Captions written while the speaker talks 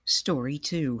story,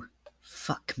 too.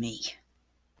 Fuck me.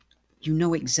 You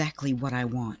know exactly what I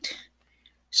want.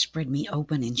 Spread me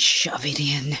open and shove it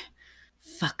in.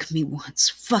 Fuck me once,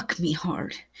 fuck me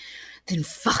hard, then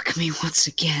fuck me once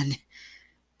again.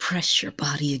 Press your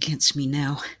body against me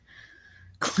now.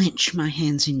 Clench my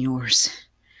hands in yours.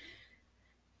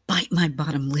 Bite my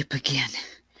bottom lip again.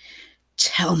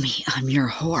 Tell me I'm your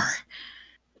whore.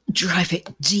 Drive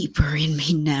it deeper in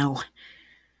me now.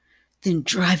 Then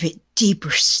drive it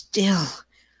deeper still.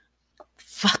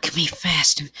 Fuck me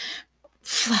fast and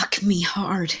fuck me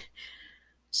hard.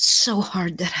 So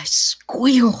hard that I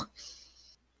squeal.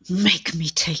 Make me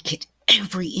take it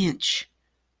every inch.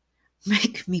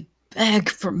 Make me beg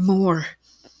for more.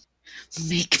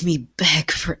 Make me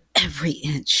beg for every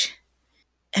inch.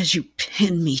 As you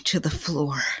pin me to the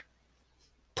floor.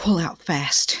 Pull out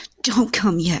fast. Don't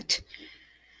come yet.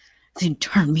 Then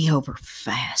turn me over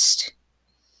fast.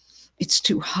 It's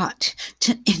too hot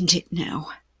to end it now.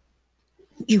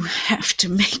 You have to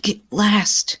make it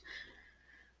last.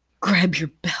 Grab your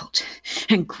belt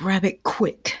and grab it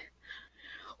quick.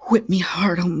 Whip me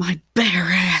hard on my bare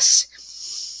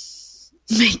ass.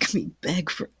 Make me beg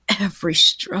for every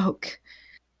stroke.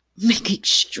 Make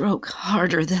each stroke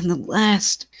harder than the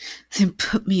last. Then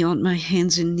put me on my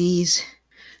hands and knees.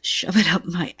 Shove it up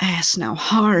my ass now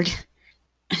hard.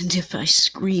 And if I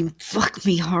scream, fuck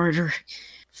me harder.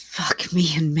 Fuck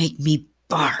me and make me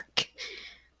bark.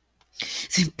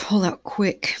 Then pull out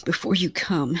quick before you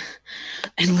come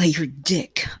and lay your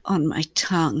dick on my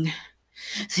tongue.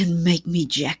 Then make me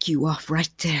jack you off right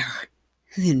there.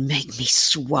 Then make me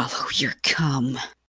swallow your cum.